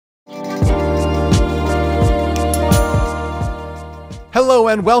Hello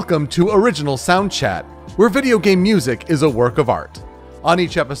and welcome to Original Soundchat, where video game music is a work of art. On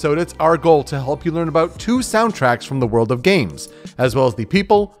each episode, it's our goal to help you learn about 2 soundtracks from the world of games, as well as the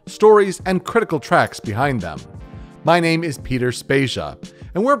people, stories, and critical tracks behind them. My name is Peter Spezia,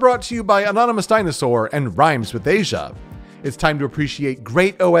 and we're brought to you by Anonymous Dinosaur and Rhymes with Asia. It's time to appreciate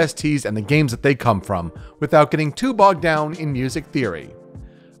great OSTs and the games that they come from, without getting too bogged down in music theory.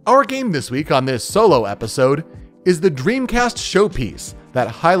 Our game this week on this solo episode is the Dreamcast showpiece that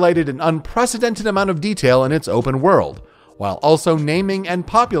highlighted an unprecedented amount of detail in its open world, while also naming and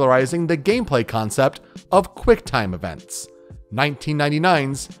popularizing the gameplay concept of QuickTime events,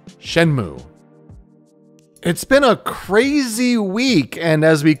 1999's Shenmue. It's been a crazy week, and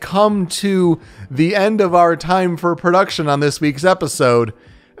as we come to the end of our time for production on this week's episode,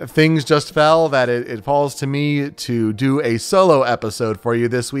 things just fell that it falls to me to do a solo episode for you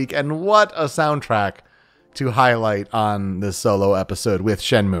this week, and what a soundtrack to highlight on this solo episode with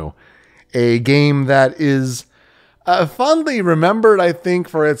Shenmue, a game that is fondly remembered, I think,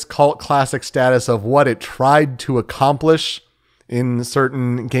 for its cult classic status of what it tried to accomplish in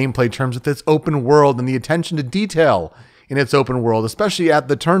certain gameplay terms with its open world and the attention to detail in its open world, especially at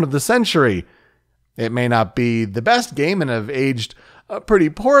the turn of the century. It may not be the best game and have aged pretty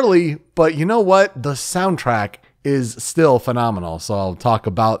poorly, but you know what? The soundtrack is still phenomenal, so I'll talk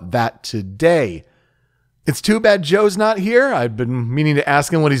about that today. It's too bad Joe's not here. I've been meaning to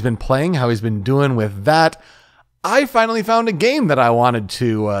ask him what he's been playing, how he's been doing with that. I finally found a game that I wanted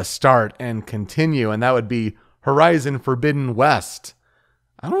to start and continue, and that would be Horizon Forbidden West.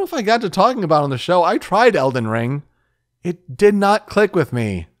 I don't know if I got to talking about it on the show. I tried Elden Ring. It did not click with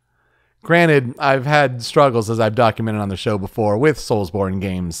me. Granted, I've had struggles, as I've documented on the show before, with Soulsborne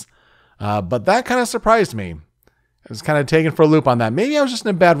games, but that kind of surprised me. I was kind of taken for a loop on that. Maybe I was just in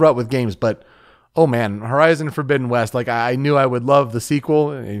a bad rut with games, but oh man, Horizon Forbidden West, like I knew I would love the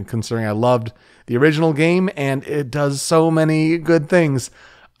sequel, and considering I loved the original game, and it does so many good things.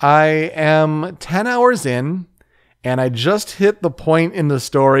 I am 10 hours in, and I just hit the point in the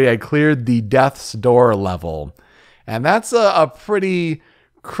story I cleared the Death's Door level. And that's a pretty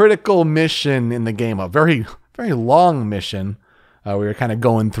critical mission in the game, a very, very long mission. We were kind of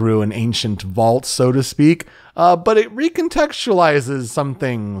going through an ancient vault, so to speak, but it recontextualizes some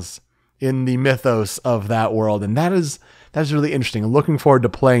things in the mythos of that world, and that's really interesting. Looking forward to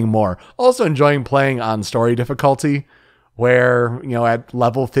playing more. Also enjoying playing on story difficulty, where, at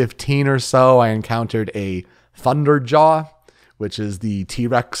level 15 or so, I encountered a Thunderjaw, which is the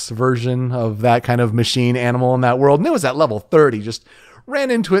T-Rex version of that kind of machine animal in that world, and it was at level 30. Just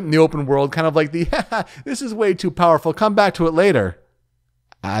ran into it in the open world, kind of like this is way too powerful, come back to it later.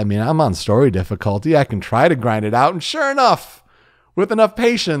 I mean, I'm on story difficulty. I can try to grind it out, and sure enough, with enough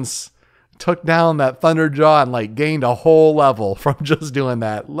patience, took down that Thunderjaw and gained a whole level from just doing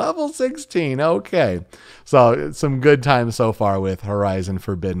that. Level 16, okay. So some good times so far with Horizon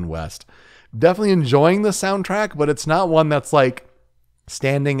Forbidden West. Definitely enjoying the soundtrack, but it's not one that's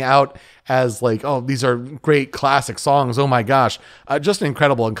standing out as oh, these are great classic songs. Oh my gosh. Just an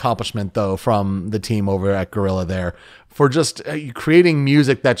incredible accomplishment though from the team over at Guerrilla there for just creating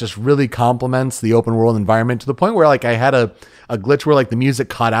music that just really complements the open world environment to the point where I had a glitch where the music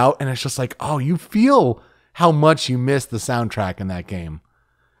cut out, and it's just oh, you feel how much you miss the soundtrack in that game.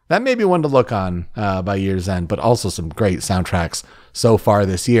 That may be one to look on by year's end, but also some great soundtracks so far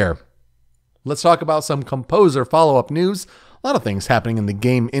this year. Let's talk about some composer follow-up news. A lot of things happening in the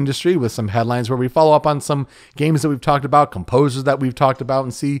game industry with some headlines where we follow up on some games that we've talked about, composers that we've talked about,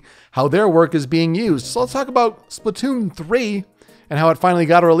 and see how their work is being used. So let's talk about Splatoon 3 and how it finally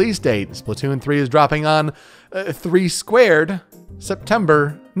got a release date. Splatoon 3 is dropping on 3 squared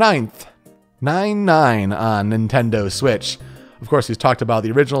September 9th. 9/9 on Nintendo Switch. Of course, we've talked about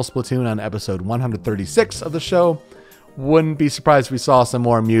the original Splatoon on episode 136 of the show. Wouldn't be surprised if we saw some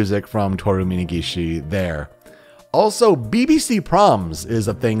more music from Toru Minegishi there. Also, BBC Proms is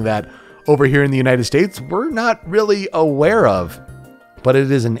a thing that over here in the United States we're not really aware of, but it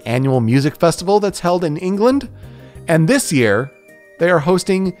is an annual music festival that's held in England, and this year they are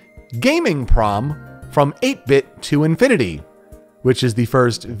hosting Gaming Prom from 8-bit to Infinity, which is the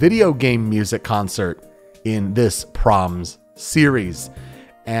first video game music concert in this Proms series,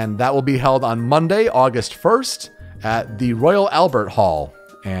 and that will be held on Monday, August 1st at the Royal Albert Hall.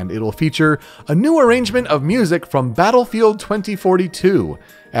 And it'll feature a new arrangement of music from Battlefield 2042,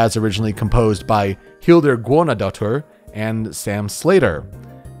 as originally composed by Hildur Guðnadóttir and Sam Slater.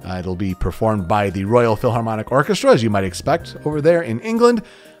 It'll be performed by the Royal Philharmonic Orchestra, as you might expect over there in England.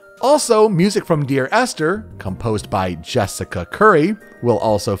 Also, music from Dear Esther, composed by Jessica Curry, will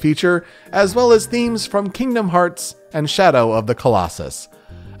also feature, as well as themes from Kingdom Hearts and Shadow of the Colossus.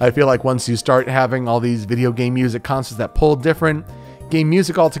 I feel like once you start having all these video game music concerts that pull different game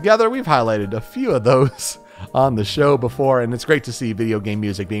music all together, we've highlighted a few of those on the show before, and it's great to see video game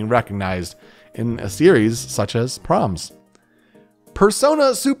music being recognized in a series such as Proms.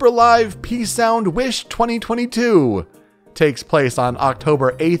 Persona Super Live P-Sound Wish 2022 takes place on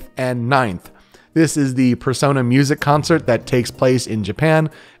October 8th and 9th. This is the Persona music concert that takes place in Japan,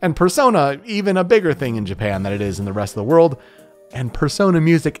 and Persona, even a bigger thing in Japan than it is in the rest of the world, and Persona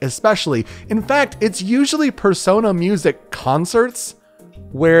music especially. In fact, it's usually Persona music concerts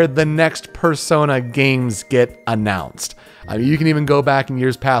where the next Persona games get announced. I mean, you can even go back in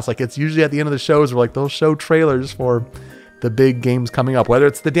years past, like it's usually at the end of the shows where like they'll show trailers for the big games coming up, whether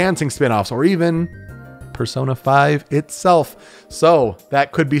it's the dancing spin-offs or even Persona 5 itself. So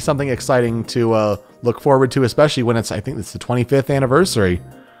that could be something exciting to look forward to, especially when I think it's the 25th anniversary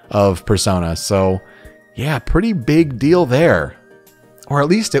of Persona. So yeah, pretty big deal there. Or at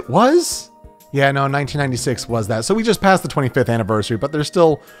least it was? Yeah, no, 1996 was that. So we just passed the 25th anniversary, but they're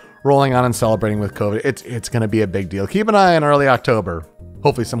still rolling on and celebrating with COVID. It's going to be a big deal. Keep an eye on early October.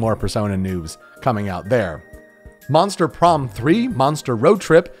 Hopefully some more Persona news coming out there. Monster Prom 3 Monster Road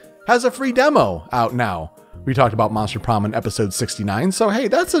Trip has a free demo out now. We talked about Monster Prom in episode 69, so hey,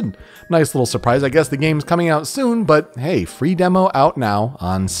 that's a nice little surprise. I guess the game's coming out soon, but hey, free demo out now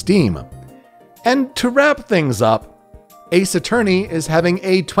on Steam. And to wrap things up, Ace Attorney is having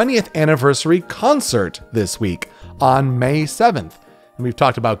a 20th anniversary concert this week on May 7th. And we've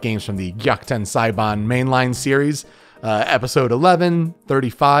talked about games from the Gyakuten Saiban mainline series, episode 11,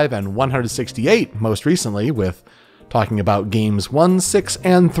 35, and 168 most recently, with talking about games 1, 6,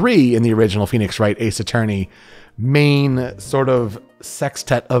 and 3 in the original Phoenix Wright Ace Attorney main sort of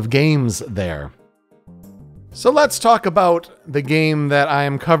sextet of games there. So let's talk about the game that I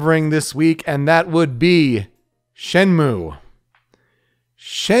am covering this week, and that would be Shenmue.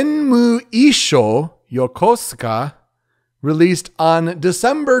 Shenmue Isho Yokosuka, released on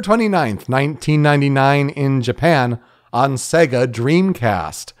December 29th, 1999 in Japan on Sega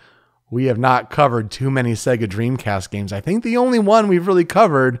Dreamcast. We have not covered too many Sega Dreamcast games. I think the only one we've really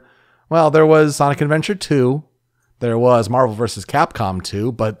covered, well, there was Sonic Adventure 2, there was Marvel vs. Capcom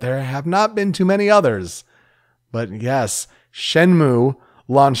 2, but there have not been too many others. But yes, Shenmue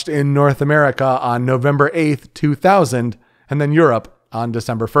launched in North America on November 8th, 2000, and then Europe on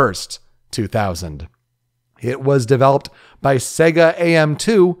December 1st, 2000. It was developed by Sega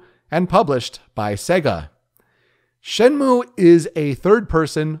AM2 and published by Sega. Shenmue is a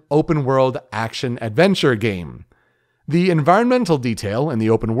third-person, open-world action-adventure game. The environmental detail in the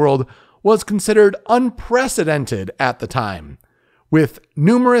open world was considered unprecedented at the time, with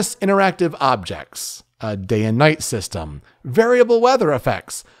numerous interactive objects, a day and night system, variable weather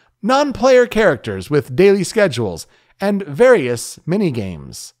effects, non-player characters with daily schedules, and various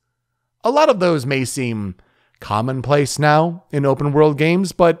minigames. A lot of those may seem commonplace now in open world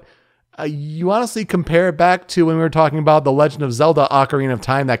games, but you honestly compare it back to when we were talking about The Legend of Zelda Ocarina of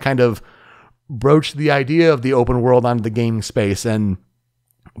Time, that kind of broached the idea of the open world onto the gaming space. And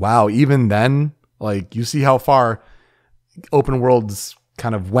wow, even then, like, you see how far open worlds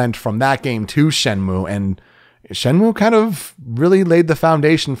kind of went from that game to Shenmue, and Shenmue kind of really laid the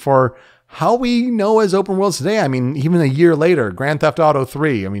foundation for how we know as open worlds today. I mean, even a year later, Grand Theft Auto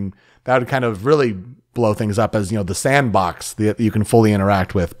 3, I mean, that would kind of really blow things up as, you know, the sandbox that you can fully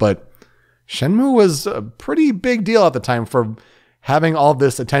interact with. But Shenmue was a pretty big deal at the time for having all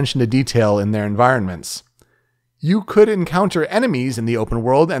this attention to detail in their environments. You could encounter enemies in the open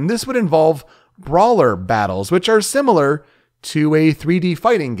world, and this would involve brawler battles, which are similar to a 3D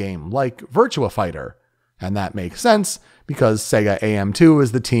fighting game like Virtua Fighter. And that makes sense because Sega AM2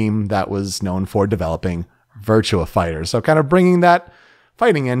 is the team that was known for developing Virtua Fighter, so kind of bringing that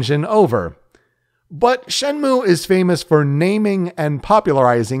fighting engine over. But Shenmue is famous for naming and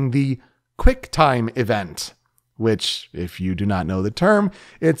popularizing the QuickTime event, which, if you do not know the term,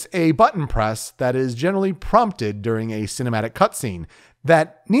 it's a button press that is generally prompted during a cinematic cutscene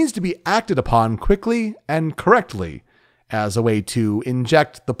that needs to be acted upon quickly and correctly as a way to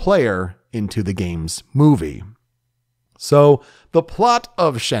inject the player into the game's movie. So, the plot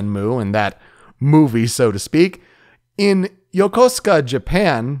of Shenmue, and that movie, so to speak, in Yokosuka,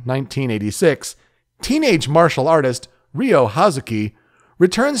 Japan, 1986, teenage martial artist Ryo Hazuki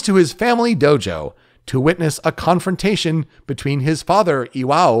returns to his family dojo to witness a confrontation between his father,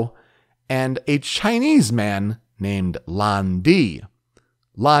 Iwao, and a Chinese man named Lan Di.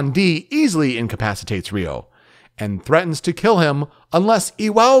 Lan Di easily incapacitates Ryo, and threatens to kill him unless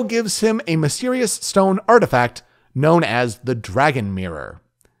Iwao gives him a mysterious stone artifact known as the Dragon Mirror.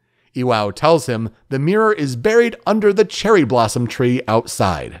 Iwao tells him the mirror is buried under the cherry blossom tree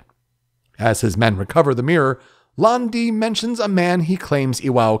outside. As his men recover the mirror, Lan Di mentions a man he claims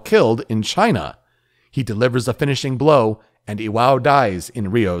Iwao killed in China. He delivers a finishing blow, and Iwao dies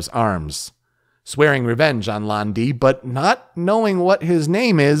in Ryo's arms. Swearing revenge on Lan Di, but not knowing what his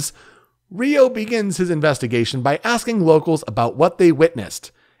name is, Ryo begins his investigation by asking locals about what they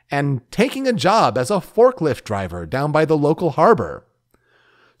witnessed, and taking a job as a forklift driver down by the local harbor.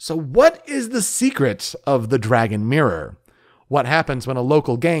 So what is the secret of the Dragon Mirror? What happens when a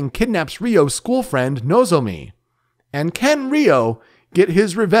local gang kidnaps Ryo's school friend Nozomi? And can Ryo get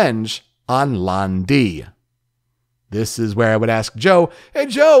his revenge on Lan Di? This is where I would ask Joe, "Hey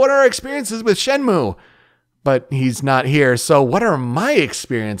Joe, what are our experiences with Shenmue?" But he's not here, so what are my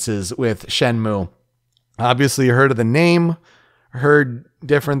experiences with Shenmue? Obviously heard of the name, heard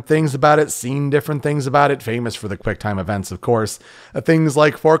different things about it, seen different things about it, famous for the QuickTime events, of course. Things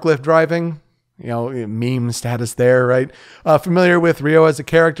like forklift driving, meme status there, right? Familiar with Ryo as a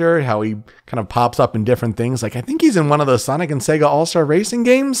character, how he kind of pops up in different things. Like, I think he's in one of the Sonic and Sega All-Star Racing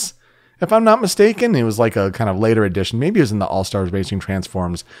games, if I'm not mistaken. It was like a kind of later edition. Maybe it was in the All-Stars Racing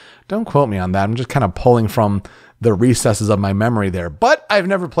Transforms. Don't quote me on that. I'm just kind of pulling from the recesses of my memory there. But I've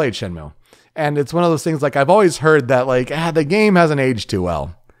never played Shenmue. And it's one of those things, like, I've always heard that, like, the game hasn't aged too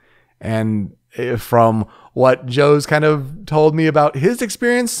well. And from what Joe's kind of told me about his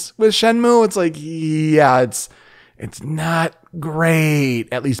experience with Shenmue, it's like, yeah, it's not great,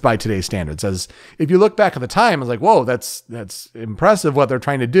 at least by today's standards. As if you look back at the time, it's like, whoa, that's impressive what they're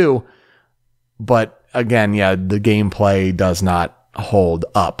trying to do. But again, yeah, the gameplay does not hold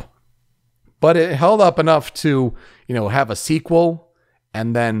up. But it held up enough to, have a sequel,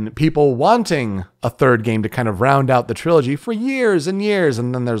 and then people wanting a third game to kind of round out the trilogy for years and years.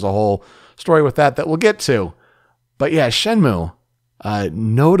 And then there's a whole story with that we'll get to. But yeah, Shenmue, a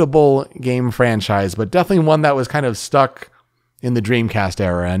notable game franchise, but definitely one that was kind of stuck in the Dreamcast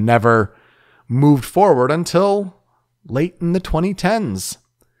era and never moved forward until late in the 2010s.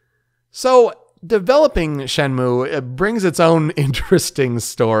 So developing Shenmue, it brings its own interesting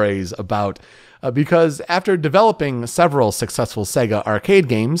stories about, because after developing several successful Sega arcade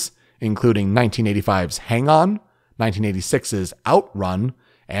games, including 1985's Hang On, 1986's Outrun,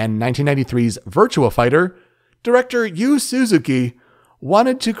 and 1993's Virtua Fighter, director Yu Suzuki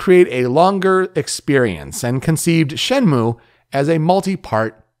wanted to create a longer experience and conceived Shenmue as a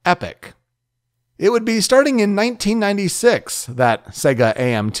multi-part epic. It would be starting in 1996 that Sega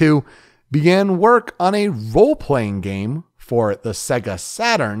AM2 began work on a role-playing game for the Sega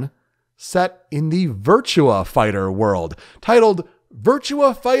Saturn set in the Virtua Fighter world, titled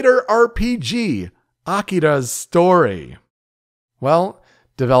Virtua Fighter RPG: Akira's Story. Well,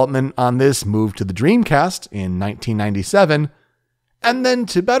 development on this moved to the Dreamcast in 1997, and then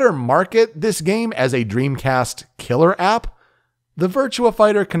to better market this game as a Dreamcast killer app, the Virtua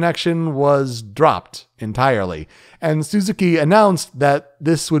Fighter connection was dropped entirely, and Suzuki announced that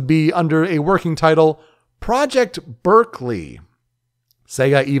this would be under a working title, Project Berkeley.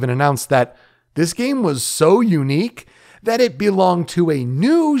 Sega even announced that this game was so unique that it belonged to a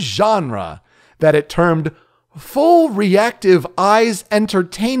new genre that it termed Full Reactive Eyes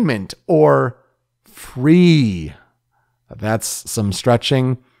Entertainment, or FREE. That's some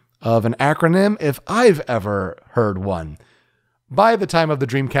stretching of an acronym if I've ever heard one. By the time of the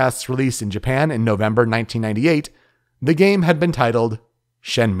Dreamcast's release in Japan in November 1998, the game had been titled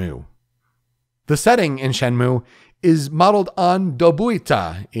Shenmue. The setting in Shenmue is modeled on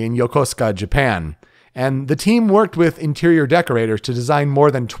Dobuita in Yokosuka, Japan, and the team worked with interior decorators to design more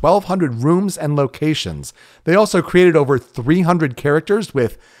than 1,200 rooms and locations. They also created over 300 characters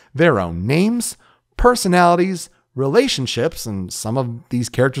with their own names, personalities, relationships, and some of these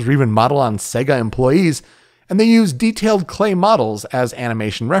characters were even modeled on Sega employees, and they used detailed clay models as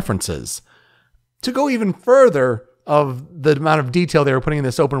animation references. To go even further of the amount of detail they were putting in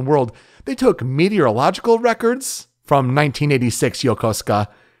this open world, they took meteorological records from 1986 Yokosuka,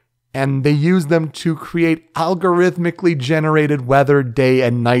 and they used them to create algorithmically generated weather day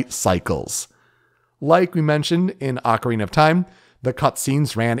and night cycles. Like we mentioned in Ocarina of Time, the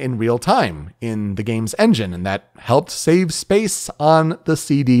cutscenes ran in real time in the game's engine, and that helped save space on the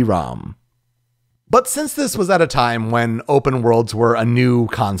CD-ROM. But since this was at a time when open worlds were a new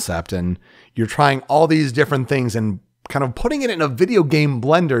concept and you're trying all these different things and kind of putting it in a video game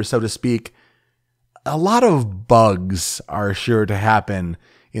blender, so to speak, a lot of bugs are sure to happen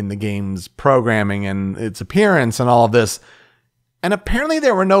in the game's programming and its appearance and all of this. And apparently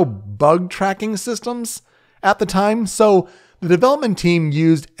there were no bug tracking systems, at the time, so the development team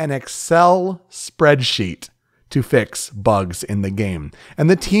used an Excel spreadsheet to fix bugs in the game. And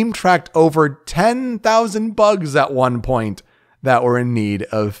the team tracked over 10,000 bugs at one point that were in need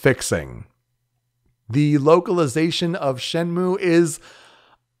of fixing. The localization of Shenmue is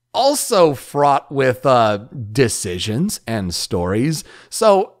also fraught with decisions and stories.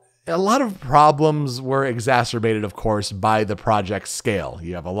 So a lot of problems were exacerbated, of course, by the project's scale.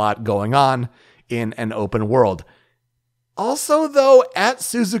 You have a lot going on in an open world. Also, though, at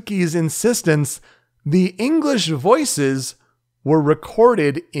Suzuki's insistence, the English voices were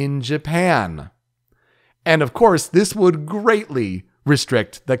recorded in Japan. And of course, this would greatly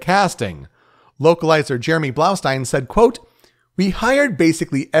restrict the casting. Localizer Jeremy Blaustein said, quote, "We hired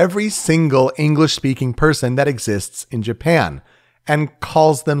basically every single English-speaking person that exists in Japan and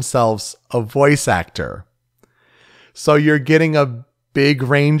calls themselves a voice actor." So you're getting a big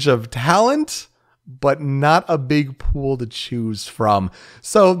range of talent, but not a big pool to choose from.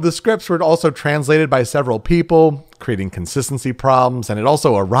 So the scripts were also translated by several people, creating consistency problems, and it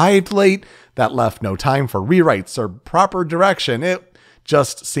also arrived late. That left no time for rewrites or proper direction. It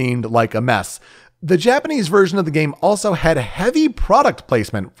just seemed like a mess. The Japanese version of the game also had heavy product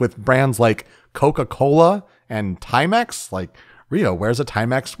placement with brands like Coca-Cola and Timex. Like, Rio wears a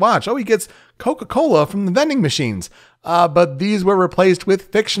Timex watch. Oh, he gets Coca-Cola from the vending machines. But these were replaced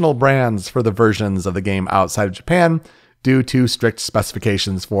with fictional brands for the versions of the game outside of Japan due to strict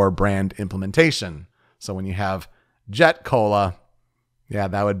specifications for brand implementation. So when you have Jet Cola, yeah,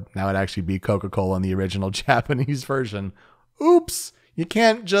 that would actually be Coca-Cola in the original Japanese version. Oops, you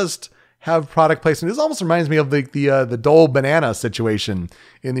can't just have product placement. This almost reminds me of the Dole Banana situation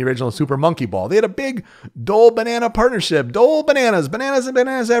in the original Super Monkey Ball. They had a big Dole Banana partnership. Dole Bananas, bananas and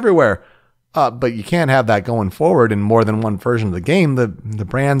bananas everywhere. But you can't have that going forward in more than one version of the game. The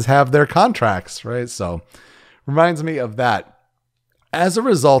brands have their contracts, right? So reminds me of that. As a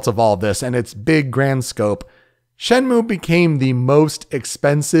result of all this and its big grand scope, Shenmue became the most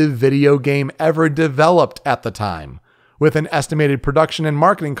expensive video game ever developed at the time, with an estimated production and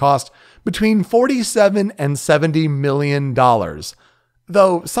marketing cost between $47 and $70 million.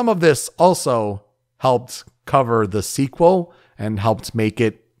 Though some of this also helped cover the sequel and helped make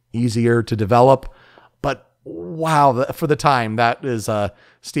it easier to develop. But wow, for the time, that is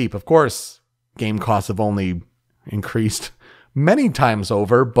steep. Of course, game costs have only increased many times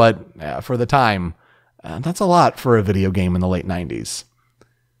over, but for the time, that's a lot for a video game in the late 90s.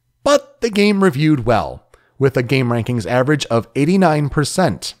 But the game reviewed well, with a game rankings average of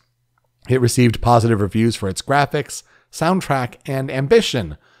 89%. It received positive reviews for its graphics, soundtrack, and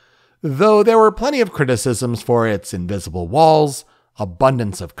ambition, though there were plenty of criticisms for its invisible walls,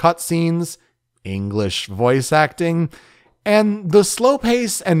 abundance of cutscenes, English voice acting, and the slow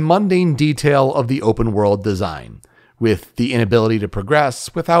pace and mundane detail of the open world design, with the inability to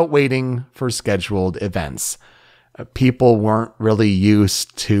progress without waiting for scheduled events. People weren't really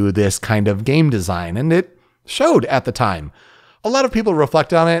used to this kind of game design, and it showed at the time. A lot of people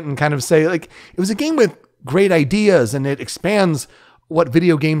reflect on it and kind of say, like, it was a game with great ideas and it expands what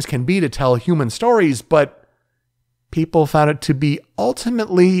video games can be to tell human stories, but people found it to be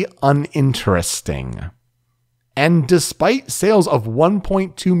ultimately uninteresting. And despite sales of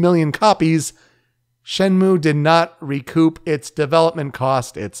 1.2 million copies, Shenmue did not recoup its development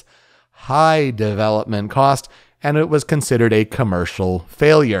cost, its high development cost, and it was considered a commercial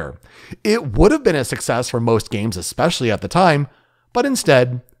failure. It would have been a success for most games, especially at the time, but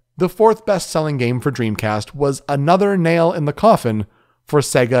instead, the fourth best-selling game for Dreamcast was another nail in the coffin for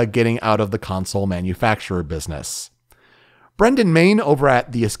Sega getting out of the console manufacturer business. Brendan Main over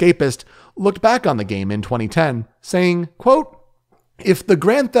at The Escapist looked back on the game in 2010, saying, quote, "If the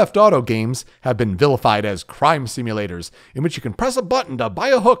Grand Theft Auto games have been vilified as crime simulators in which you can press a button to buy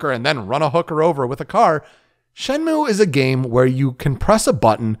a hooker and then run a hooker over with a car, Shenmue is a game where you can press a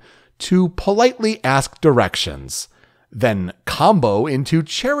button to politely ask directions, then combo into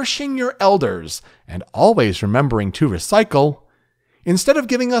cherishing your elders and always remembering to recycle. Instead of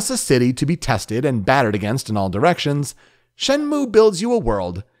giving us a city to be tested and battered against in all directions, Shenmue builds you a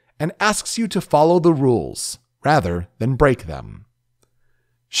world and asks you to follow the rules rather than break them."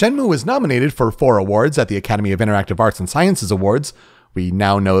 Shenmue was nominated for 4 awards at the Academy of Interactive Arts and Sciences Awards. We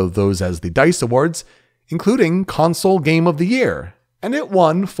now know those as the DICE Awards, including Console Game of the Year, and it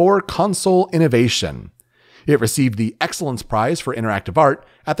won for Console Innovation. It received the Excellence Prize for Interactive Art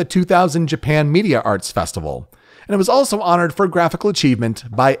at the 2000 Japan Media Arts Festival, and it was also honored for graphical achievement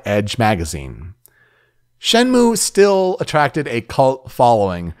by Edge magazine. Shenmue still attracted a cult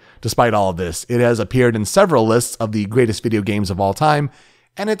following. Despite all of this, it has appeared in several lists of the greatest video games of all time,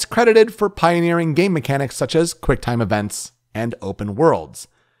 and it's credited for pioneering game mechanics such as QuickTime events and open worlds.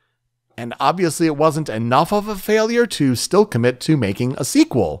 And obviously it wasn't enough of a failure to still commit to making a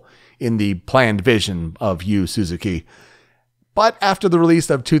sequel in the planned vision of Yu Suzuki. But after the release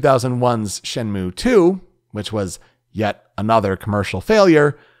of 2001's Shenmue 2, which was yet another commercial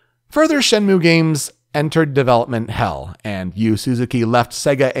failure, further Shenmue games entered development hell, and Yu Suzuki left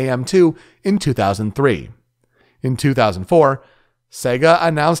Sega AM2 in 2003. In 2004, Sega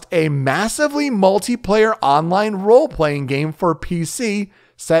announced a massively multiplayer online role-playing game for PC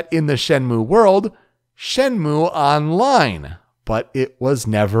set in the Shenmue world, Shenmue Online, but it was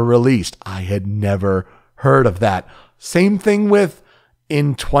never released. I had never heard of that. Same thing with,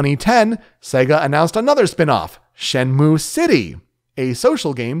 in 2010, Sega announced another spin-off, Shenmue City, a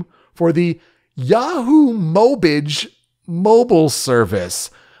social game for the Yahoo Mobile mobile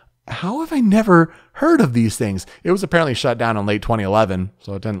service. How have I never heard of these things? It was apparently shut down in late 2011,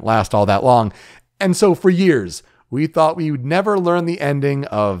 so it didn't last all that long. And so for years, we thought we would never learn the ending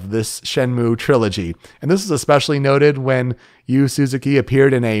of this Shenmue trilogy. And this is especially noted when Yu Suzuki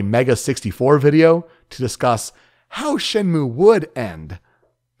appeared in a Mega 64 video to discuss how Shenmue would end,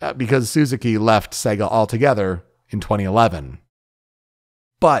 because Suzuki left Sega altogether in 2011.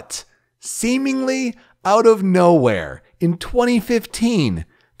 But seemingly out of nowhere, in 2015,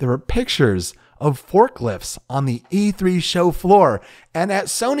 there were pictures of forklifts on the E3 show floor, and at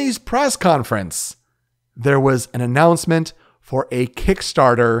Sony's press conference, there was an announcement for a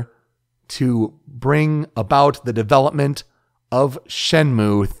Kickstarter to bring about the development of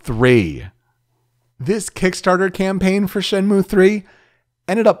Shenmue 3. This Kickstarter campaign for Shenmue 3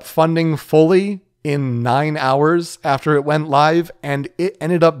 ended up funding fully in 9 hours after it went live, and it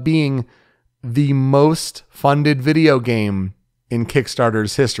ended up being the most funded video game in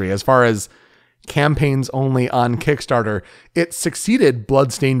Kickstarter's history. As far as campaigns only on Kickstarter, it succeeded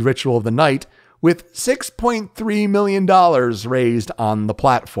Bloodstained Ritual of the Night with $6.3 million raised on the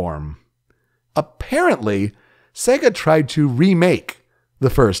platform. Apparently, Sega tried to remake the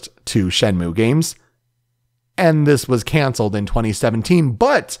first two Shenmue games, and this was canceled in 2017,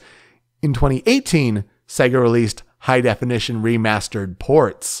 but in 2018, Sega released high-definition remastered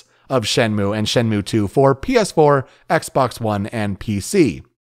ports of Shenmue and Shenmue 2 for PS4, Xbox One, and PC.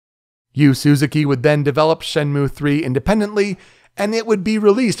 Yu Suzuki would then develop Shenmue 3 independently, and it would be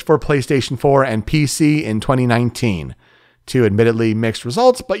released for PlayStation 4 and PC in 2019. Two admittedly mixed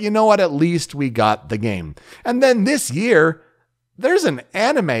results, but you know what? At least we got the game. And then this year, there's an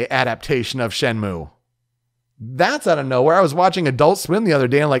anime adaptation of Shenmue. That's out of nowhere. I was watching Adult Swim the other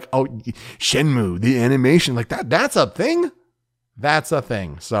day and like, oh, Shenmue, the animation, like that's a thing? That's a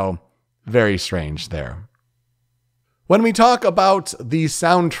thing. So very strange there. When we talk about the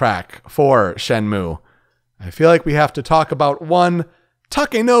soundtrack for Shenmue, I feel like we have to talk about one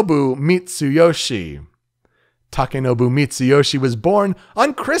Takenobu Mitsuyoshi. Takenobu Mitsuyoshi was born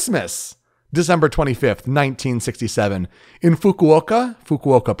on Christmas, December 25th, 1967, in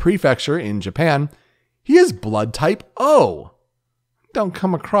Fukuoka Prefecture in Japan. He is blood type O. Don't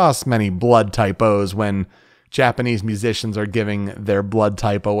come across many blood type O's when Japanese musicians are giving their blood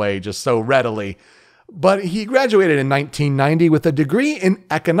type away just so readily. But he graduated in 1990 with a degree in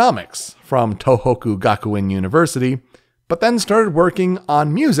economics from Tohoku Gakuen University, but then started working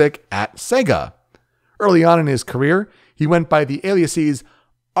on music at Sega. Early on in his career, he went by the aliases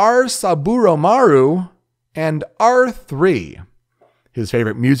R. Saburomaru and R3. His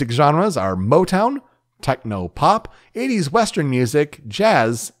favorite music genres are Motown, techno pop, 80s Western music,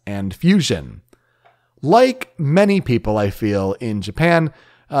 jazz, and fusion. Like many people, I feel, in Japan,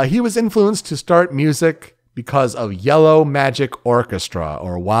 he was influenced to start music because of Yellow Magic Orchestra,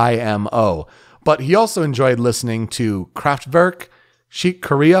 or YMO, but he also enjoyed listening to Kraftwerk, Chic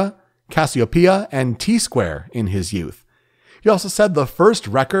Corea, Cassiopeia, and T-Square in his youth. He also said the first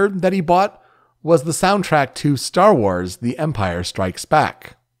record that he bought was the soundtrack to Star Wars: The Empire Strikes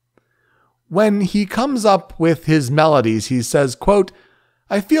Back. When he comes up with his melodies, he says, quote,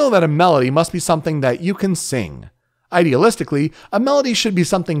 "I feel that a melody must be something that you can sing. Idealistically, a melody should be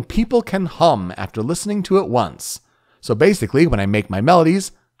something people can hum after listening to it once. So basically, when I make my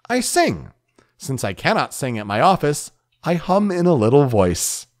melodies, I sing. Since I cannot sing at my office, I hum in a little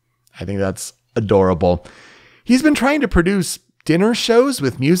voice." I think that's adorable. He's been trying to produce dinner shows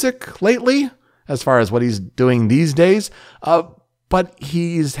with music lately, as far as what he's doing these days, but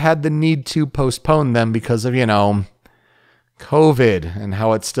he's had the need to postpone them because of, COVID and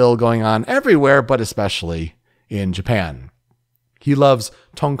how it's still going on everywhere, but especially in Japan. He loves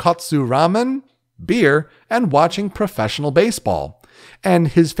tonkatsu ramen, beer, and watching professional baseball. And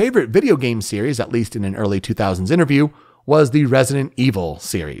his favorite video game series, at least in an early 2000s interview, was the Resident Evil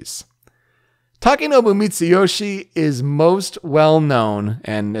series. Takenobu Mitsuyoshi is most well known,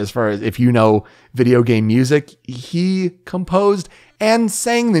 and as far as if you know video game music, he composed and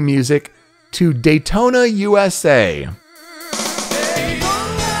sang the music to Daytona, USA.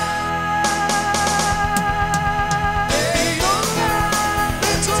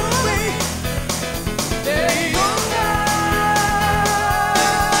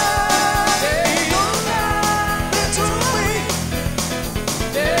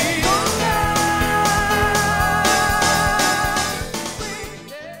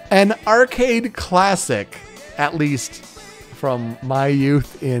 An arcade classic, at least from my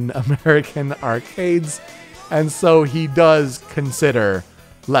youth in American arcades. And so he does consider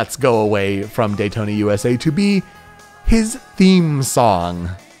Let's Go Away from Daytona, USA to be his theme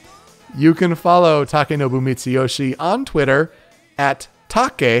song. You can follow Takenobu Mitsuyoshi on Twitter at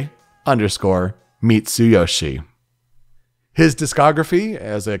Take_Mitsuyoshi. His discography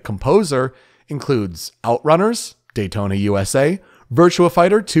as a composer includes Outrunners, Daytona, USA, Virtua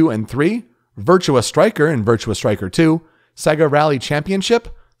Fighter 2 and 3, Virtua Striker and Virtua Striker 2, Sega Rally Championship,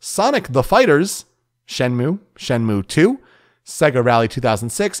 Sonic the Fighters, Shenmue, Shenmue 2, Sega Rally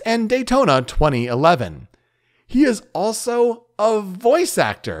 2006, and Daytona 2011. He is also a voice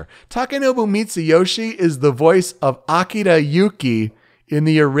actor. Takenobu Mitsuyoshi is the voice of Akira Yuki in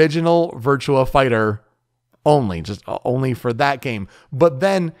the original Virtua Fighter only for that game. But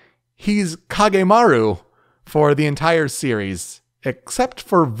then he's Kagemaru for the entire series, except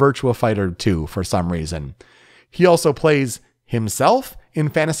for Virtua Fighter 2 for some reason. He also plays himself in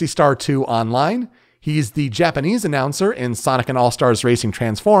Phantasy Star 2 Online. He's the Japanese announcer in Sonic and All-Stars Racing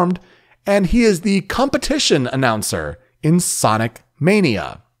Transformed, and he is the competition announcer in Sonic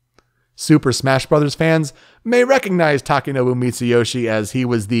Mania. Super Smash Bros. Fans may recognize Takenobu Mitsuyoshi as he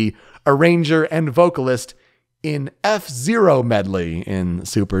was the arranger and vocalist in F-Zero Medley in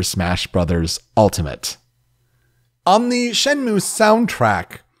Super Smash Bros. Ultimate. On the Shenmue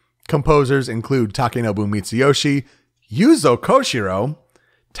soundtrack, composers include Takenobu Mitsuyoshi, Yuzo Koshiro,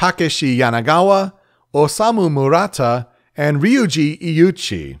 Takeshi Yanagawa, Osamu Murata, and Ryuji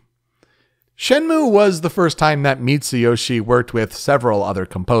Iuchi. Shenmue was the first time that Mitsuyoshi worked with several other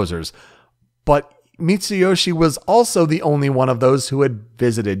composers, but Mitsuyoshi was also the only one of those who had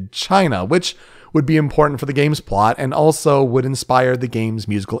visited China, which would be important for the game's plot and also would inspire the game's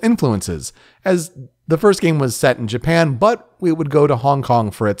musical influences, as the first game was set in Japan, but we would go to Hong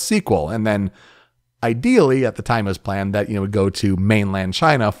Kong for its sequel, and then ideally, at the time it was planned that it would go to mainland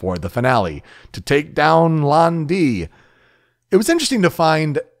China for the finale, to take down Lan Di. It was interesting to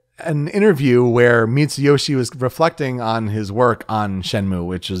find an interview where Mitsuyoshi was reflecting on his work on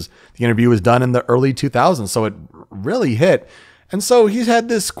Shenmue, the interview was done in the early 2000s, so it really hit. And so he's had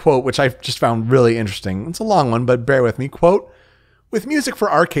this quote, which I just found really interesting. It's a long one, but bear with me. Quote, "With music for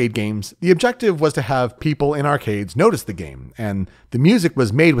arcade games, the objective was to have people in arcades notice the game, and the music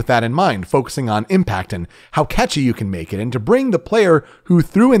was made with that in mind, focusing on impact and how catchy you can make it, and to bring the player who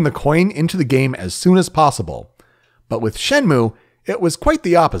threw in the coin into the game as soon as possible. But with Shenmue, it was quite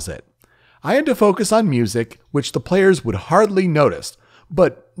the opposite. I had to focus on music which the players would hardly notice,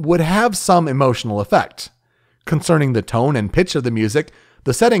 but would have some emotional effect. Concerning the tone and pitch of the music,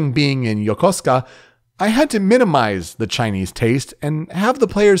 the setting being in Yokosuka, I had to minimize the Chinese taste and have the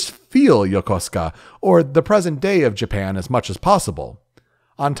players feel Yokosuka, or the present day of Japan, as much as possible.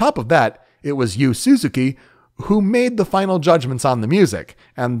 On top of that, it was Yu Suzuki who made the final judgments on the music,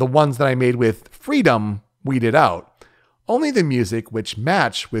 and the ones that I made with freedom weeded out. Only the music which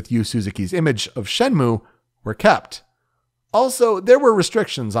match with Yu Suzuki's image of Shenmue were kept. Also, there were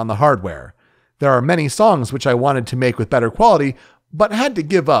restrictions on the hardware. There are many songs which I wanted to make with better quality, but had to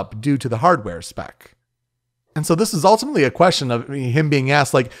give up due to the hardware spec." And so this is ultimately a question of him being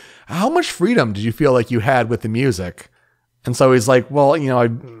asked, like, how much freedom did you feel like you had with the music? And so he's like, well, I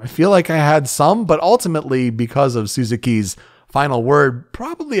feel like I had some, but ultimately because of Suzuki's final word,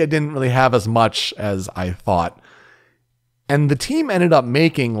 probably I didn't really have as much as I thought. And the team ended up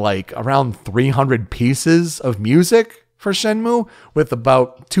making like around 300 pieces of music for Shenmue, with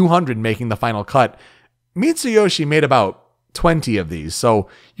about 200 making the final cut. Mitsuyoshi made about 20 of these, so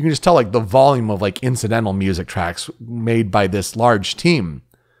you can just tell like the volume of like incidental music tracks made by this large team.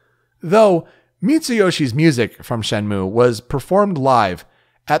 Though Mitsuyoshi's music from Shenmue was performed live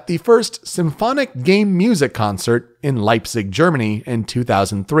at the first symphonic game music concert in Leipzig, Germany in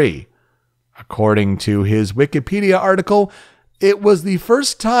 2003. According to his Wikipedia article, it was the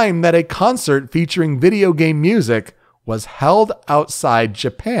first time that a concert featuring video game music was held outside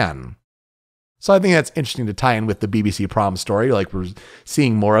Japan. So I think that's interesting to tie in with the BBC Prom story. Like, we're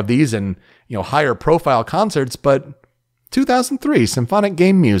seeing more of these and, higher profile concerts, but 2003 Symphonic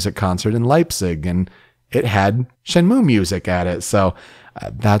Game Music Concert in Leipzig, and it had Shenmue music at it. So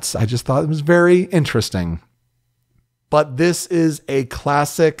I just thought it was very interesting. But this is a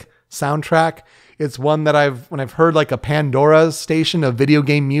classic soundtrack. It's one that when I've heard like a Pandora station of video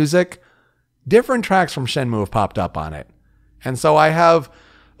game music, different tracks from Shenmue have popped up on it. And so I have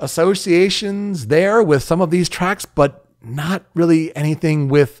associations there with some of these tracks, but not really anything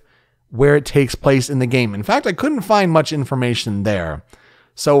with where it takes place in the game. In fact, I couldn't find much information there.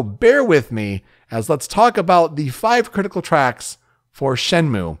 So bear with me as let's talk about the 5 critical tracks for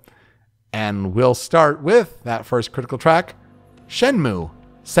Shenmue. And we'll start with that first critical track, Shenmue,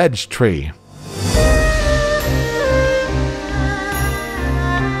 Sedge Tree.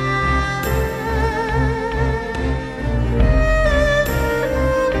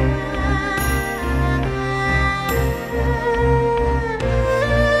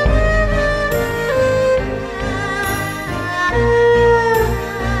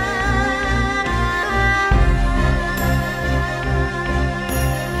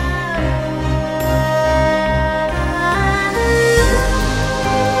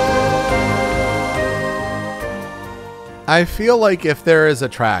 I feel like if there is a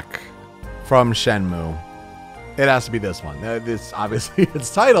track from Shenmue, it has to be this one. This obviously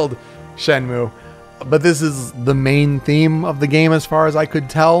it's titled Shenmue, but this is the main theme of the game as far as I could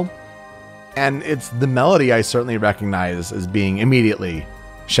tell. And it's the melody I certainly recognize as being immediately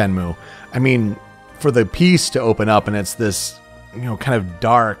Shenmue. I mean, for the piece to open up and it's this, kind of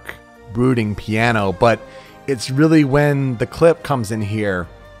dark, brooding piano, but it's really when the clip comes in here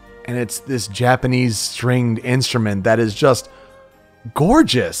and it's this Japanese stringed instrument that is just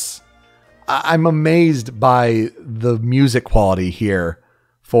gorgeous. I'm amazed by the music quality here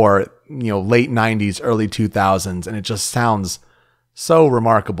for, late 90s, early 2000s. And it just sounds so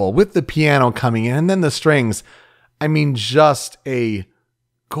remarkable with the piano coming in and then the strings. I mean, just a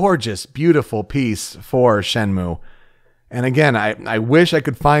gorgeous, beautiful piece for Shenmue. And again, I wish I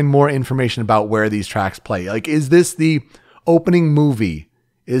could find more information about where these tracks play. Like, is this the opening movie?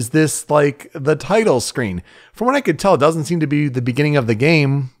 Is this like the title screen? From what I could tell, it doesn't seem to be the beginning of the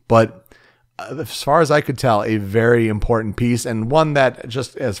game, but as far as I could tell, a very important piece and one that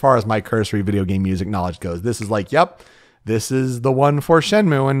just as far as my cursory video game music knowledge goes, this is like, yep, this is the one for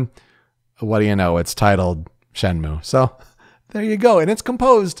Shenmue. And what do you know? It's titled Shenmue. So there you go. And it's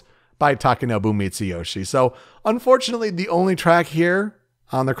composed by Takenobu Mitsuyoshi. So unfortunately, the only track here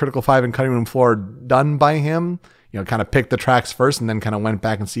on the Critical 5 and Cutting Room Floor done by him, kind of picked the tracks first and then kind of went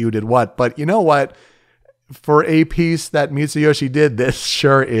back and see who did what. But you know what? For a piece that Mitsuyoshi did, this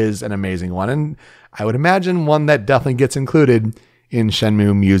sure is an amazing one. And I would imagine one that definitely gets included in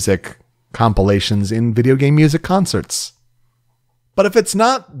Shenmue music compilations in video game music concerts. But if it's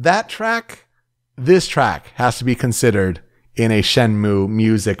not that track, this track has to be considered in a Shenmue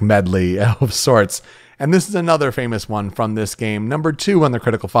music medley of sorts. And this is another famous one from this game, number 2 on the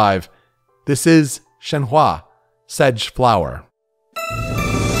Critical 5. This is Shenhua, Sedge Flower.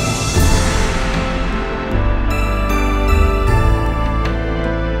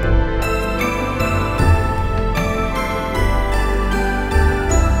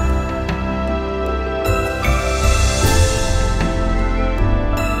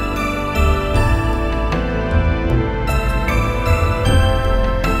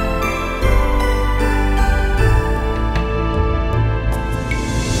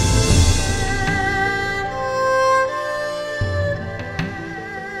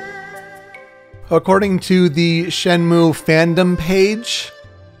 According to the Shenmue fandom page,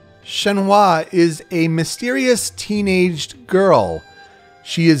 Shenhua is a mysterious teenaged girl.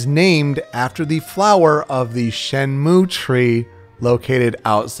 She is named after the flower of the Shenmue tree located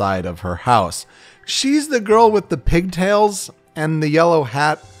outside of her house. She's the girl with the pigtails and the yellow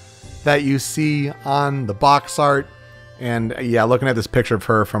hat that you see on the box art. And yeah, looking at this picture of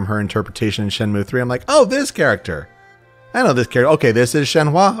her from her interpretation in Shenmue 3, I'm like, oh, this character. I know this character. Okay, this is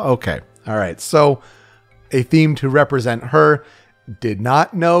Shenhua? Okay. All right, so a theme to represent her. Did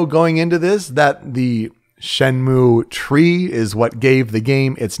not know going into this that the Shenmue tree is what gave the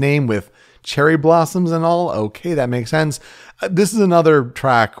game its name with cherry blossoms and all. Okay, that makes sense. This is another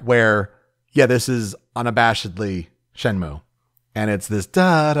track where, yeah, this is unabashedly Shenmue. And it's this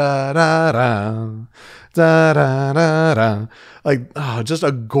da-da-da-da, da-da-da-da. Like, oh, just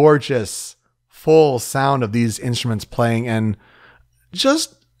a gorgeous, full sound of these instruments playing and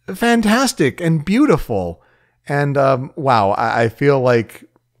just fantastic and beautiful. And wow, I feel like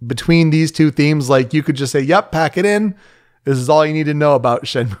between these two themes, like you could just say, yep, pack it in. This is all you need to know about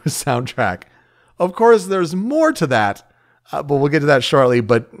Shenmue's soundtrack. Of course, there's more to that, but we'll get to that shortly.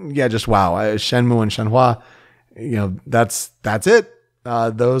 But yeah, just wow, Shenmue and Shenhua, that's it.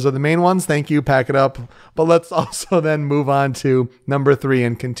 Those are the main ones. Thank you. Pack it up. But let's also then move on to number 3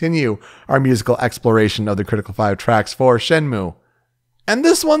 and continue our musical exploration of the Critical 5 tracks for Shenmue. And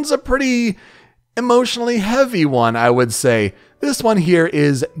this one's a pretty emotionally heavy one, I would say. This one here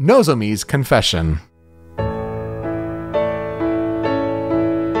is Nozomi's Confession.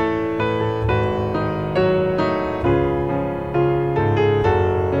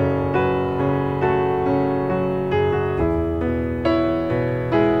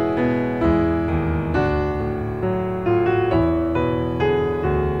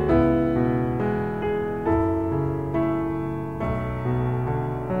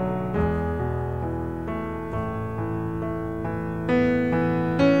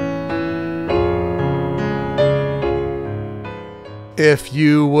 If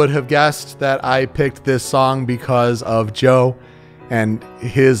you would have guessed that I picked this song because of Joe and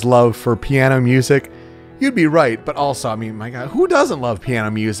his love for piano music, you'd be right. But also, I mean, my God, who doesn't love piano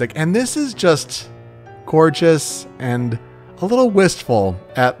music? And this is just gorgeous and a little wistful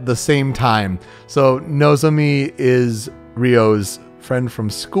at the same time. So Nozomi is Ryo's friend from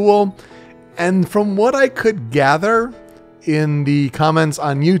school. And from what I could gather in the comments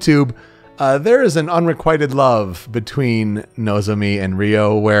on YouTube, there is an unrequited love between Nozomi and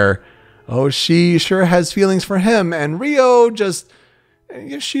Ryo where, she sure has feelings for him and Ryo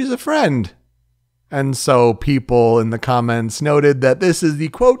she's a friend. And so people in the comments noted that this is the,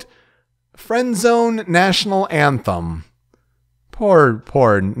 quote, friend zone national anthem. Poor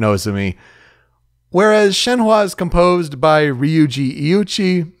Nozomi. Whereas Shenhua is composed by Ryuji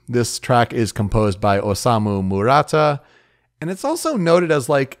Iuchi, this track is composed by Osamu Murata. And it's also noted as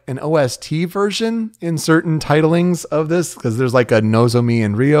like an OST version in certain titlings of this, because there's like a Nozomi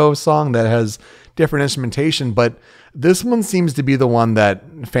and Ryo song that has different instrumentation, but this one seems to be the one that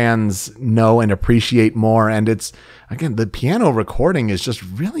fans know and appreciate more. And it's, again, the piano recording is just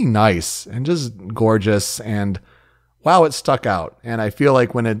really nice and just gorgeous, and wow, it stuck out. And I feel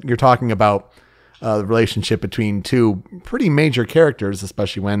like when you're talking about the relationship between two pretty major characters,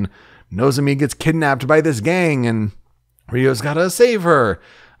 especially when Nozomi gets kidnapped by this gang and Ryo's got to save her.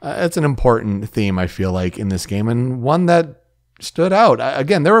 It's an important theme, I feel like, in this game, and one that stood out.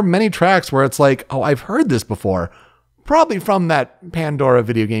 Again, there were many tracks where it's like, oh, I've heard this before, probably from that Pandora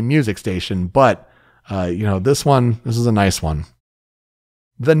video game music station, but, this is a nice one.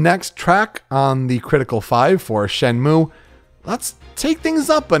 The next track on the Critical 5 for Shenmue, let's take things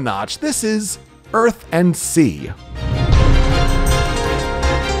up a notch. This is Earth and Sea.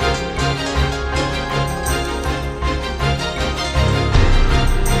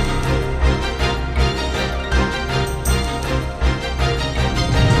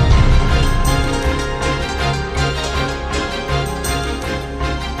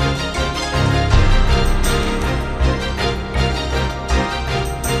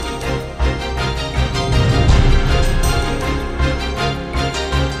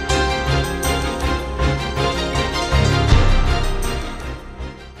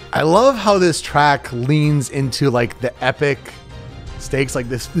 I love how this track leans into like the epic stakes. Like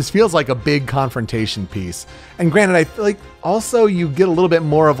this feels like a big confrontation piece. And granted, I feel like also you get a little bit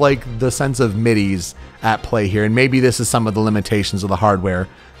more of like the sense of MIDIs at play here. And maybe this is some of the limitations of the hardware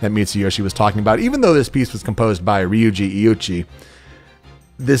that Mitsuyoshi was talking about. Even though this piece was composed by Ryuji Iuchi,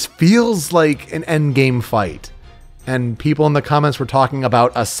 this feels like an endgame fight. And people in the comments were talking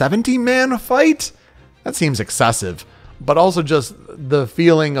about a 70-man fight? That seems excessive. But also just the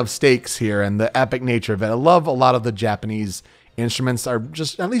feeling of stakes here and the epic nature of it. I love a lot of the Japanese instruments are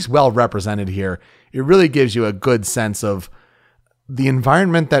just at least well represented here. It really gives you a good sense of the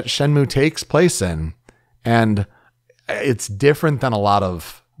environment that Shenmue takes place in. And it's different than a lot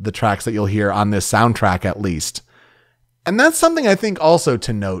of the tracks that you'll hear on this soundtrack, at least. And that's something I think also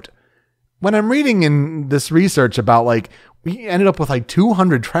to note. When I'm reading in this research about like, we ended up with like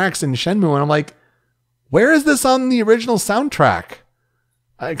 200 tracks in Shenmue, and I'm like, where is this on the original soundtrack?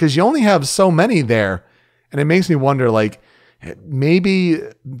 Because you only have so many there. And it makes me wonder, like, maybe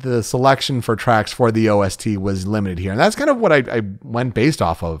the selection for tracks for the OST was limited here. And that's kind of what I went based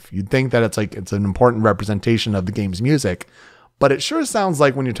off of. You'd think that it's an important representation of the game's music. But it sure sounds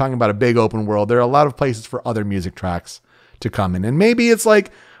like when you're talking about a big open world, there are a lot of places for other music tracks to come in. And maybe it's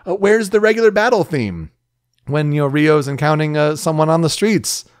like, where's the regular battle theme? When, Ryo's encountering someone on the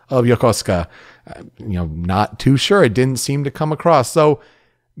streets of Yokosuka. Not too sure. It didn't seem to come across. So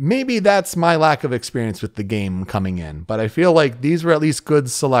maybe that's my lack of experience with the game coming in. But I feel like these were at least good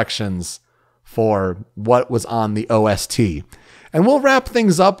selections for what was on the OST. And we'll wrap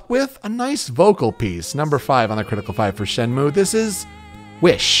things up with a nice vocal piece. Number 5 on the Critical 5 for Shenmue. This is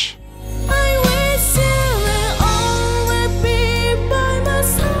Wish. I wish you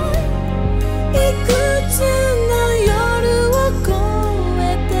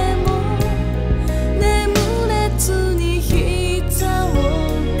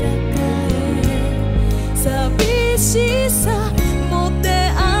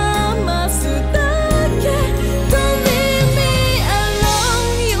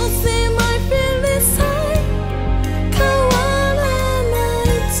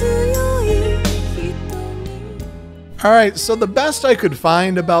Alright, so the best I could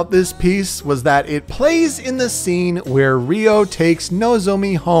find about this piece was that it plays in the scene where Ryo takes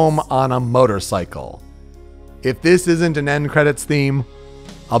Nozomi home on a motorcycle. If this isn't an end credits theme,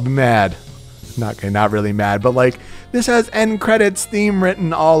 I'll be mad. Not really mad, but like, this has end credits theme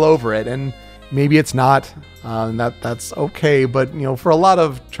written all over it, and maybe it's not. That's okay, but you know, for a lot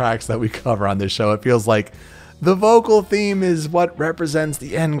of tracks that we cover on this show, it feels like the vocal theme is what represents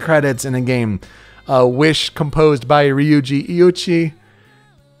the end credits in a game. Wish composed by Ryuji Iuchi.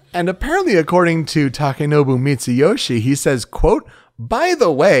 And apparently, according to Takenobu Mitsuyoshi, he says, quote, "By the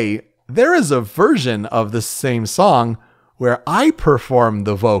way, there is a version of the same song where I perform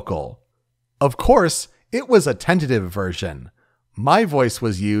the vocal. Of course, it was a tentative version. My voice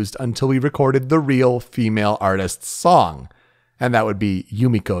was used until we recorded the real female artist's song." And that would be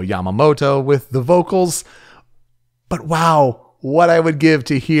Yumiko Yamamoto with the vocals. But wow, what I would give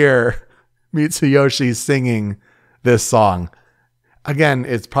to hear Mitsuyoshi singing this song. Again,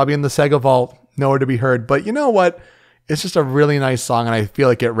 it's probably in the Sega Vault, nowhere to be heard, but you know what? It's just a really nice song, and I feel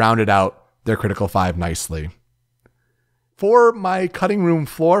like it rounded out their Critical 5 nicely. For my cutting room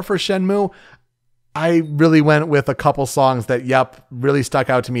floor for Shenmue, I really went with a couple songs that, really stuck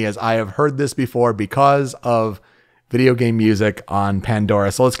out to me as I have heard this before because of video game music on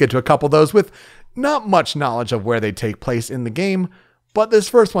Pandora. So let's get to a couple of those with not much knowledge of where they take place in the game. But this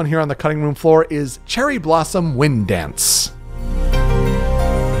first one here on the cutting room floor is Cherry Blossom Wind Dance.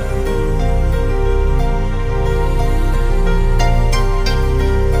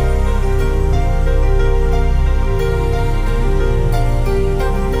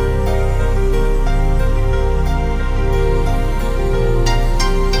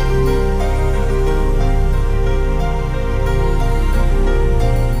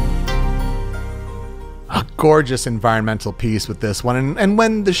 Gorgeous environmental piece with this one, and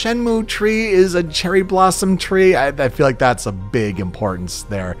when the Shenmue tree is a cherry blossom tree, I feel like that's a big importance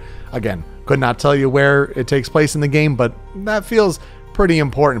there. Again, could not tell you where it takes place in the game, but that feels pretty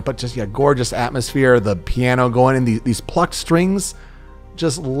important. But just, gorgeous atmosphere, the piano going in, these plucked strings.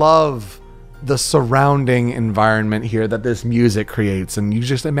 Just love the surrounding environment here that this music creates, and you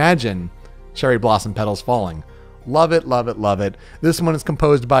just imagine cherry blossom petals falling. Love it, love it, love it. This one is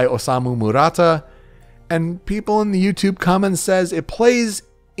composed by Osamu Murata. And people in the YouTube comments says it plays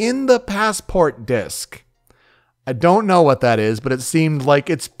in the passport disc. I don't know what that is, but it seemed like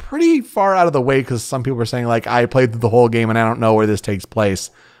it's pretty far out of the way because some people were saying like, I played through the whole game and I don't know where this takes place.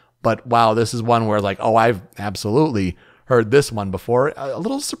 But wow, this is one where like, oh, I've absolutely heard this one before. A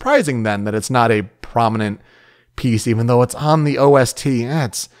little surprising then that it's not a prominent piece, even though it's on the OST.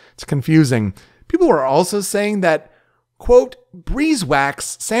 It's confusing. People were also saying that, quote,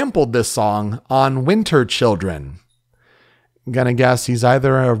 Breezewax sampled this song on Winter Children. I'm gonna guess he's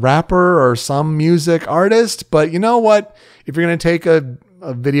either a rapper or some music artist, but you know what? If you're gonna take a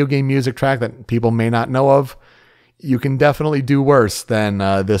video game music track that people may not know of, you can definitely do worse than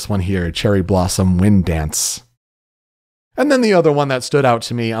this one here, Cherry Blossom Wind Dance. And then the other one that stood out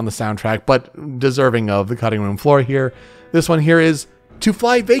to me on the soundtrack, but deserving of the cutting room floor here, this one here is To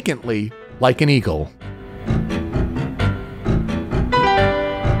Fly Vacantly Like an Eagle.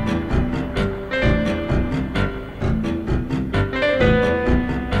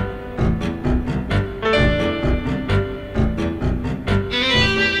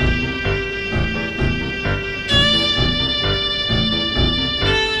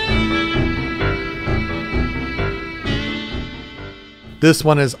 This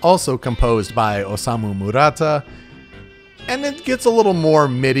one is also composed by Osamu Murata, and it gets a little more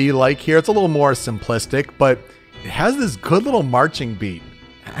MIDI-like here. It's a little more simplistic, but it has this good little marching beat,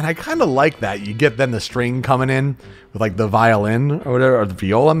 and I kind of like that. You get then the string coming in with like the violin or whatever, or the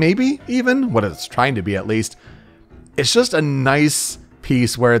viola maybe even, what it's trying to be at least. It's just a nice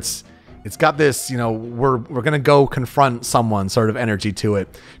piece where it's got this, we're gonna go confront someone sort of energy to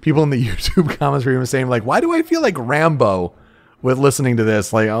it. People in the YouTube comments were even saying like, why do I feel like Rambo with listening to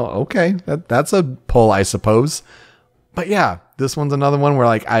this? Like, oh, okay, that's a pull, I suppose. But yeah, this one's another one where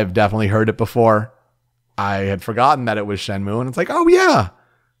like I've definitely heard it before. I had forgotten that it was Shenmue, and it's like, oh yeah,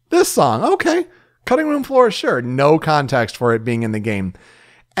 this song, okay. Cutting room floor, sure. No context for it being in the game.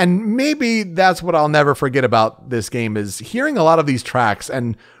 And maybe that's what I'll never forget about this game, is hearing a lot of these tracks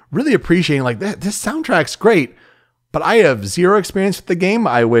and really appreciating like, this soundtrack's great, but I have zero experience with the game.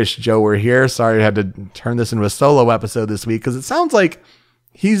 I wish Joe were here. Sorry I had to turn this into a solo episode this week, because it sounds like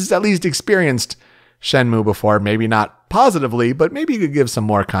he's at least experienced Shenmue before. Maybe not positively, but maybe you could give some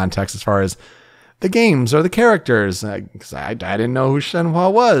more context as far as the games or the characters. 'Cause I didn't know who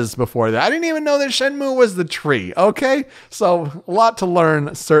Shenhua was before that. I didn't even know that Shenmue was the tree, okay? So a lot to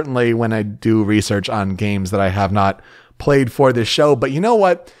learn, certainly, when I do research on games that I have not played for this show. But you know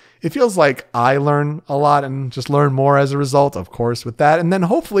what? It feels like I learn a lot and just learn more as a result, of course, with that. And then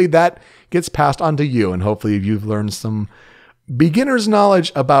hopefully that gets passed on to you. And hopefully you've learned some beginner's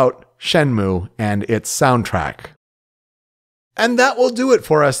knowledge about Shenmue and its soundtrack. And that will do it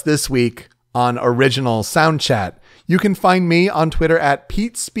for us this week on Original Soundchat. You can find me on Twitter at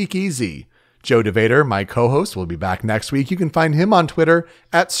PeteSpeakeasy. Joe DeVader, my co-host, will be back next week. You can find him on Twitter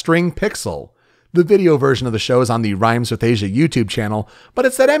at StringPixel. The video version of the show is on the Rhymes with Asia YouTube channel, but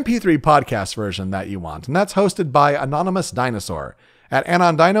it's that MP3 podcast version that you want, and that's hosted by Anonymous Dinosaur at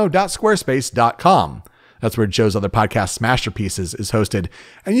anondino.squarespace.com. That's where Joe's other podcast, Smasherpieces, is hosted.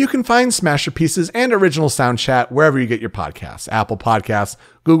 And you can find Smasherpieces and Original Soundchat wherever you get your podcasts. Apple Podcasts,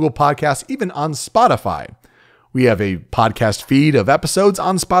 Google Podcasts, even on Spotify. We have a podcast feed of episodes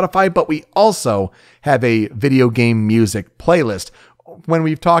on Spotify, but we also have a video game music playlist. When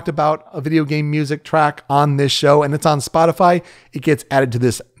we've talked about a video game music track on this show and it's on Spotify, it gets added to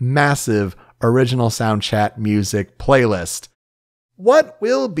this massive Original Soundchat music playlist. What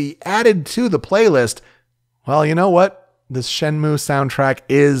will be added to the playlist? Well, you know what? This Shenmue soundtrack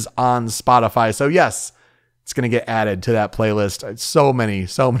is on Spotify. So yes, it's going to get added to that playlist. It's so many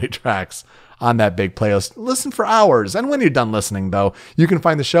tracks on that big playlist. Listen for hours. And when you're done listening, though, you can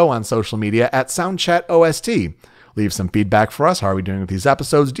find the show on social media at Soundchat OST. Leave some feedback for us. How are we doing with these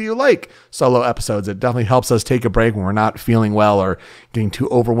episodes? Do you like solo episodes? It definitely helps us take a break when we're not feeling well or getting too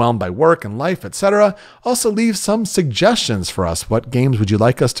overwhelmed by work and life, etc. Also, leave some suggestions for us. What games would you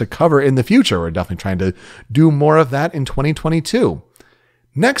like us to cover in the future? We're definitely trying to do more of that in 2022.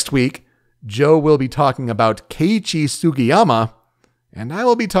 Next week, Joe will be talking about Keiichi Sugiyama, and I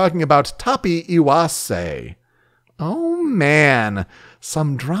will be talking about Tapi Iwase. Oh man,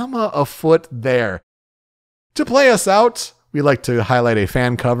 some drama afoot there. To play us out, we like to highlight a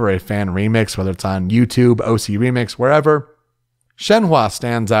fan cover, a fan remix, whether it's on YouTube, OC Remix, wherever. Shenhua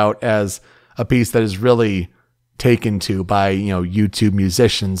stands out as a piece that is really taken to by, YouTube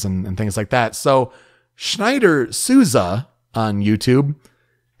musicians and things like that. So Schneider Souza on YouTube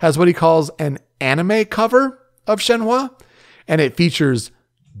has what he calls an anime cover of Shenhua, and it features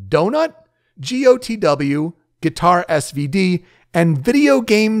Donut, GOTW, Guitar SVD, and Video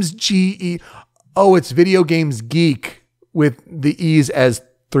Games GE. Oh, it's Video Games Geek with the E's as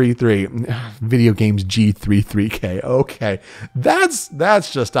 33. Video Games G33K. Okay.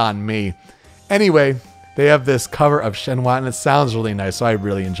 That's just on me. Anyway, they have this cover of Shenhua and it sounds really nice, so I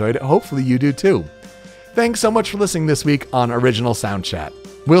really enjoyed it. Hopefully you do too. Thanks so much for listening this week on Original Soundchat.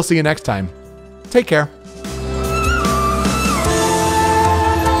 We'll see you next time. Take care.